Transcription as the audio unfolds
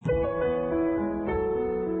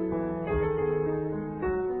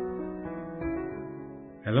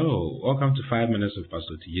Hello, welcome to 5 Minutes with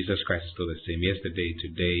Pastor T. Jesus Christ is still the same yesterday,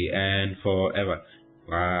 today, and forever.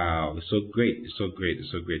 Wow, it's so great, it's so great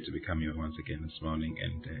to be coming here once again this morning.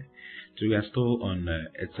 And today we are still on,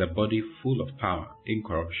 it's a body full of power,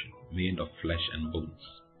 incorruption, made of flesh and bones.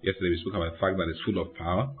 Yesterday we spoke about the fact that it's full of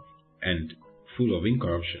power and full of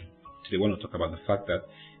incorruption. Today we want to talk about the fact that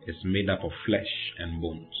it's made up of flesh and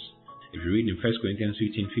bones. If you read in 1 Corinthians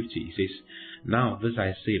 15:50, it says, "Now this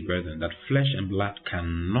I say, brethren, that flesh and blood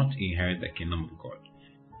cannot inherit the kingdom of God."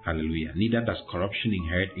 Hallelujah. Neither does corruption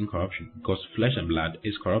inherit incorruption, because flesh and blood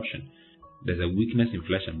is corruption. There's a weakness in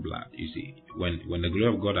flesh and blood. You see, when the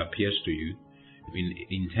glory of God appears to you in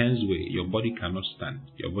intense way, your body cannot stand.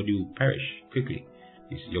 Your body will perish quickly.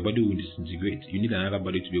 You see, your body will disintegrate. You need another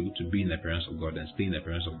body to be able to be in the presence of God and stay in the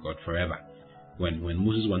presence of God forever. When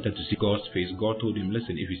Moses wanted to see God's face, God told him,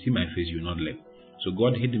 "Listen, if you see my face, you will not live." So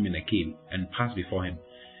God hid him in a cave and passed before him,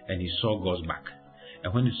 and he saw God's back.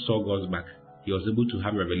 And when he saw God's back, he was able to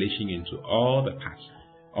have revelation into all the past,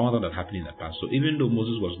 all that had happened in the past. So even though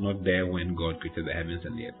Moses was not there when God created the heavens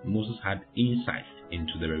and the earth, Moses had insight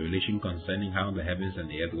into the revelation concerning how the heavens and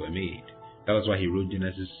the earth were made. That was why he wrote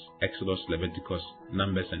Genesis, Exodus, Leviticus,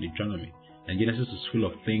 Numbers, and Deuteronomy. And Genesis is full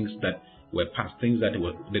of things that were past, things that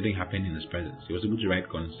didn't happen in his presence. He was able to write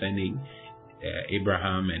concerning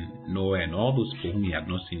Abraham and Noah and all those people whom he had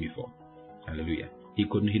not seen before. Hallelujah. He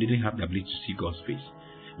didn't have the ability to see God's face.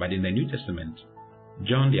 But in the New Testament,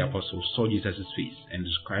 John the Apostle saw Jesus' face and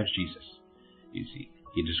describes Jesus. You see,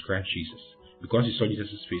 he describes Jesus. Because he saw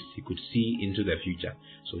Jesus' face, he could see into the future.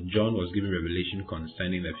 So John was given revelation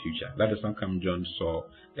concerning the future. That is how come John saw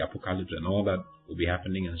the apocalypse and all that will be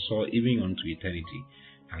happening and saw even unto eternity.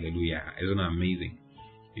 Hallelujah. Isn't that amazing?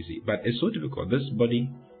 You see, but it's so difficult. This body,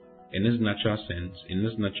 in its natural sense, in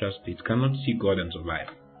its natural state, cannot see God and survive.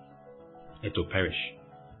 It will perish.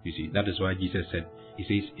 You see, that is why Jesus said, he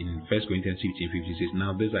says in 1 Corinthians 15:50, he says,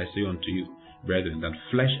 "Now this I say unto you, brethren, that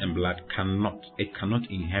flesh and blood cannot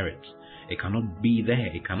inherit. It cannot be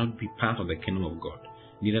there. It cannot be part of the kingdom of God.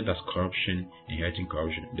 Neither does corruption inheriting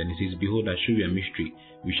corruption." Then he says, "Behold, I show you a mystery.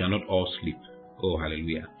 We shall not all sleep." Oh,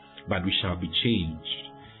 hallelujah. "But we shall be changed."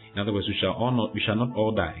 In other words, we shall not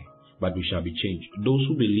all die, but we shall be changed. Those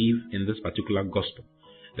who believe in this particular gospel,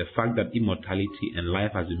 the fact that immortality and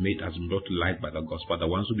life has been brought to light by the gospel, the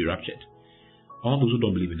ones who will be raptured. All those who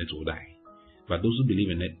don't believe in it will die. But those who believe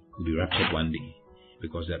in it will be raptured one day,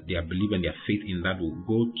 because their belief and their faith in that will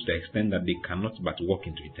go to the extent that they cannot but walk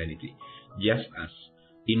into eternity, just as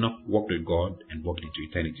Enoch walked with God and walked into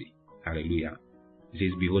eternity. Hallelujah. He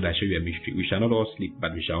says, "Behold, I show you a mystery. We shall not all sleep,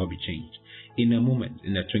 but we shall all be changed. In a moment,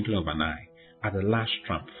 in the twinkling of an eye, at the last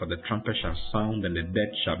trump, for the trumpet shall sound, and the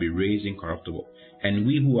dead shall be raised incorruptible, and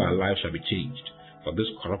we who are alive shall be changed. For this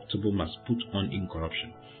corruptible must put on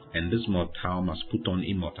incorruption, and this mortal must put on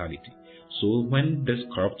immortality. So when this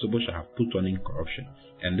corruptible shall have put on incorruption,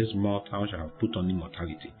 and this mortal shall have put on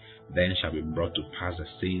immortality, then shall be brought to pass the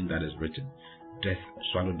saying that is written, Death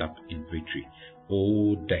swallowed up in victory.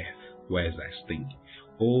 O death, where is thy sting?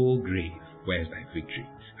 O grave, where is thy victory?"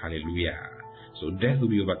 Hallelujah. So death will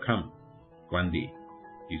be overcome one day,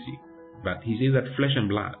 you see. But he says that flesh and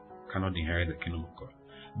blood cannot inherit the kingdom of God.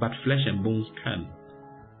 But flesh and bones can.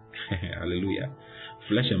 Hallelujah.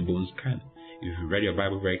 Flesh and bones can. If you read your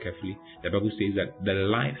Bible very carefully, the Bible says that the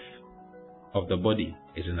life of the body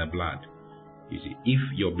is in the blood. You see,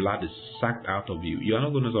 if your blood is sucked out of you, you are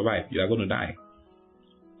not going to survive. You are going to die.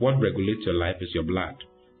 What regulates your life is your blood.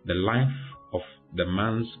 The life of the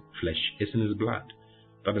man's flesh is in his blood.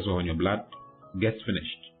 That is why when your blood gets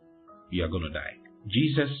finished, you are going to die.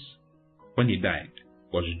 Jesus, when he died,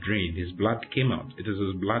 was drained. His blood came out. It is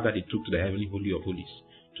his blood that he took to the heavenly holy of holies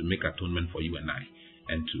to make atonement for you and I,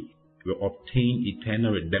 and to obtain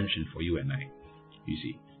eternal redemption for you and I. You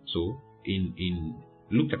see. So in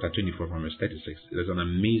Luke chapter 24 from verse 36, there's an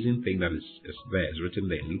amazing thing that is there. It's written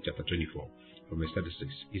there in Luke chapter 24 from verse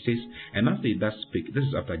 36. He says, "And as they thus spake," this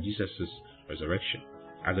is after Jesus' resurrection,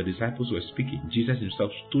 "as the disciples were speaking, Jesus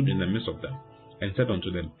himself stood in the midst of them and said unto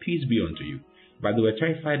them, Peace be unto you. But they were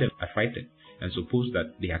terrified and affrighted, and supposed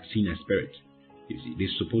that they had seen a spirit." You see, they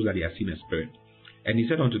supposed that they had seen a spirit. "And he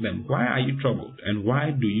said unto them, Why are you troubled? And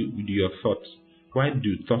why do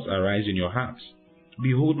thoughts arise in your hearts?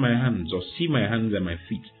 Behold my hands, or see my hands and my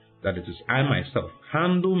feet, that it is I myself.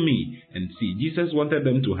 Handle me and see." Jesus wanted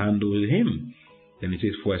them to handle him. Then he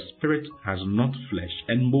says, "For a spirit has not flesh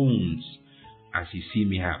and bones, as ye see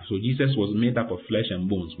me have." So Jesus was made up of flesh and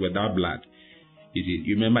bones without blood.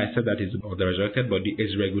 You remember I said that the resurrected body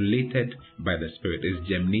is regulated by the Spirit, is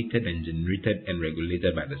germinated and generated and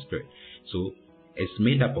regulated by the Spirit. So is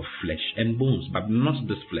made up of flesh and bones, but not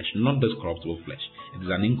this flesh, not this corruptible flesh. It is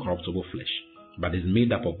an incorruptible flesh, but it's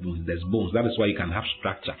made up of bones. There's bones. That is why you can have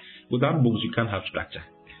structure. Without bones, you can't have structure.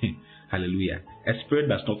 Hallelujah. A spirit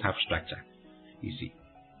does not have structure. You see.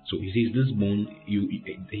 So he says, this bone,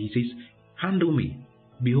 he says, handle me.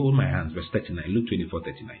 Behold my hands. Verse 39. Luke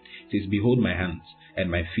 24:39. It says, behold my hands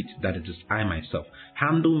and my feet, that it is I myself.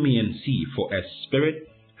 Handle me and see, for a spirit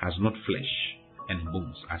has not flesh and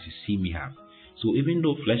bones, as you see me have. So even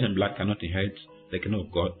though flesh and blood cannot inherit the kingdom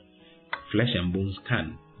of God, flesh and bones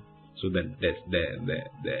can. So that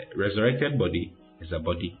the resurrected body is a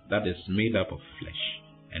body that is made up of flesh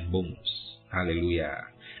and bones. Hallelujah.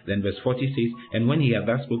 Then verse 40 says, and when he had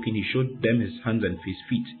thus spoken, he showed them his hands and his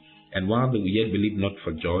feet. And while they yet believed not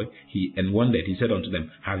for joy, and wondered, he said unto them,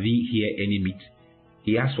 have ye here any meat?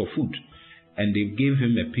 He asked for food. And they gave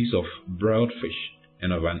him a piece of broiled fish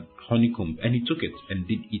and of an honeycomb, and he took it and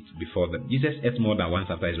did eat before them. Jesus ate more than once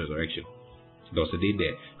after his resurrection. There was a day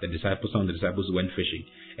there, some of the disciples went fishing,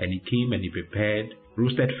 and he came and he prepared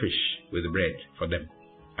roasted fish with bread for them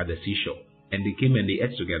at the seashore. And they came and they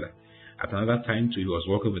ate together. At another time too, he was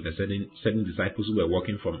walking with certain disciples who were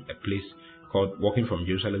walking from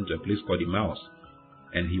Jerusalem to a place called Emmaus.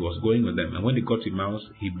 And he was going with them. And when they got to Emmaus,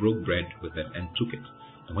 he broke bread with them and took it.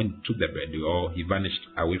 And when he took the bread, he vanished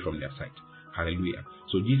away from their sight. Hallelujah.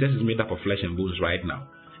 So Jesus is made up of flesh and bones right now,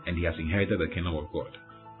 and he has inherited the kingdom of God.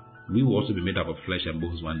 We will also be made up of flesh and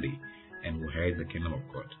bones one day, and will inherit the kingdom of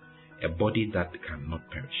God. A body that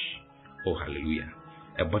cannot perish. Oh, hallelujah.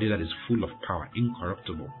 A body that is full of power,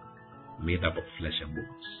 incorruptible, made up of flesh and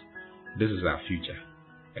bones. This is our future,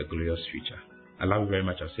 a glorious future. I love you very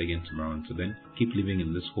much. I'll see you again tomorrow. Until then, keep living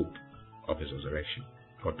in this hope of his resurrection.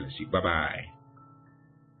 God bless you. Bye-bye.